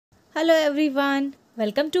Hello everyone,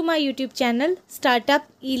 welcome to my YouTube channel Startup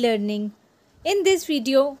E-Learning. In this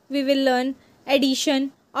video, we will learn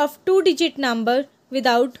addition of two-digit number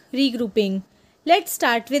without regrouping. Let's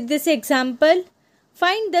start with this example.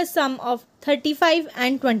 Find the sum of 35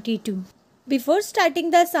 and 22. Before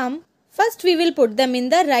starting the sum, first we will put them in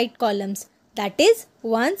the right columns, that is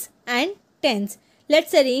ones and tens.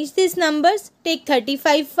 Let's arrange these numbers. Take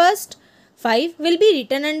 35 first. 5 will be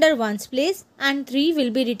written under ones place and 3 will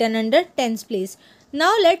be written under tens place.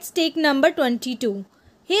 Now let's take number 22.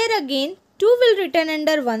 Here again 2 will written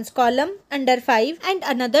under ones column under 5 and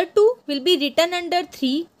another 2 will be written under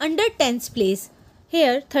 3 under tens place.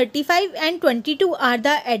 Here 35 and 22 are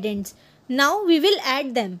the addends. Now we will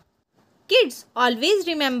add them. Kids, always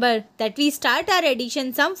remember that we start our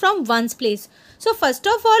addition sum from ones place. So first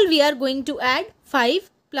of all we are going to add 5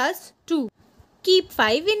 plus 2. Keep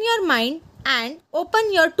 5 in your mind and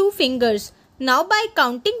open your two fingers. Now by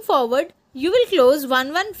counting forward, you will close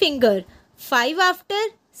one finger. 5 after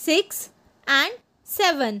 6 and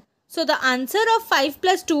 7. So the answer of 5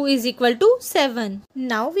 plus 2 is equal to 7.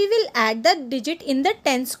 Now we will add the digit in the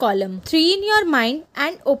tens column. 3 in your mind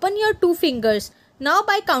and open your two fingers. Now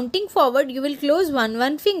by counting forward, you will close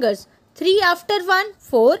one fingers. 3 after 1,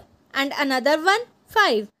 4 and another one,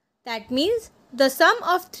 5. That means the sum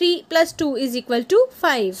of 3 plus 2 is equal to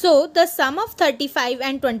 5. So, the sum of 35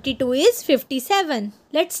 and 22 is 57.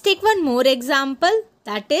 Let's take one more example.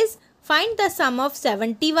 That is, find the sum of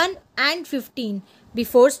 71 and 15.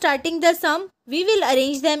 Before starting the sum, we will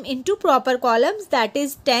arrange them into proper columns, that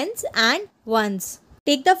is tens and ones.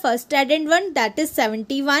 Take the first addend one, that is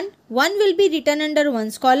 71. 1 will be written under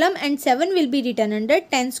ones column and 7 will be written under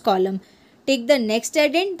tens column. Take the next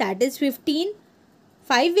addend, that is 15.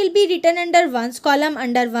 5 will be written under ones column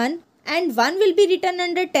under 1 and 1 will be written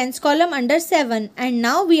under tens column under 7, and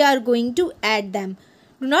now we are going to add them.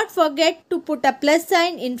 Do not forget to put a plus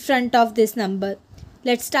sign in front of this number.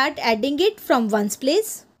 Let's start adding it from ones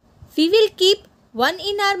place. We will keep 1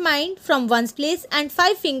 in our mind from ones place and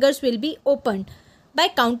 5 fingers will be opened. By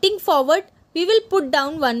counting forward, we will put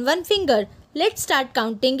down one finger. Let's start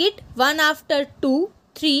counting it 1 after 2,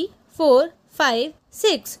 3, 4, 5,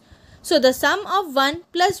 6. So the sum of 1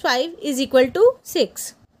 plus 5 is equal to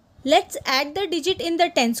 6. Let's add the digit in the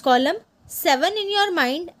tens column. 7 in your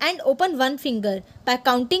mind and open one finger. By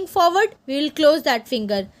counting forward, we will close that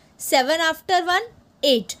finger. 7 after 1,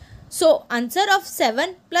 8. So answer of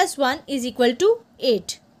 7 plus 1 is equal to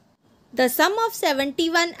 8. The sum of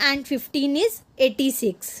 71 and 15 is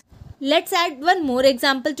 86. Let's add one more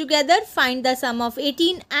example together. Find the sum of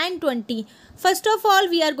 18 and 20. First of all,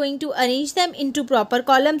 we are going to arrange them into proper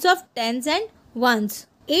columns of tens and ones.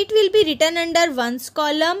 8 will be written under ones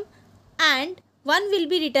column and 1 will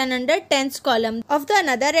be written under tens column. Of the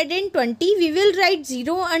another addend 20, we will write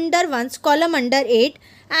 0 under ones column under 8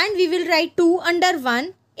 and we will write 2 under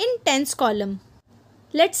 1 in tens column.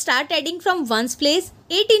 Let's start adding from ones place.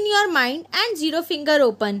 8 in your mind and 0 finger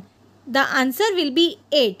open. The answer will be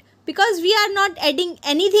 8. Because we are not adding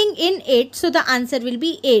anything in 8, so the answer will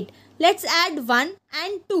be 8. Let's add 1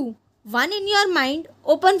 and 2. 1 in your mind,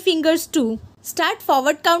 open fingers 2. Start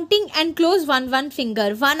forward counting and close one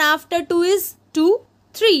finger. 1 after 2 is 2,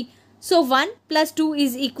 3. So 1 plus 2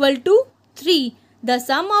 is equal to 3. The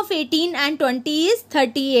sum of 18 and 20 is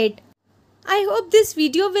 38. I hope this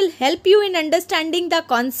video will help you in understanding the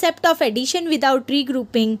concept of addition without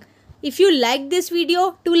regrouping. If you like this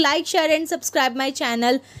video, do like, share and subscribe my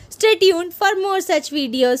channel. Stay tuned for more such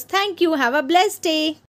videos. Thank you. Have a blessed day.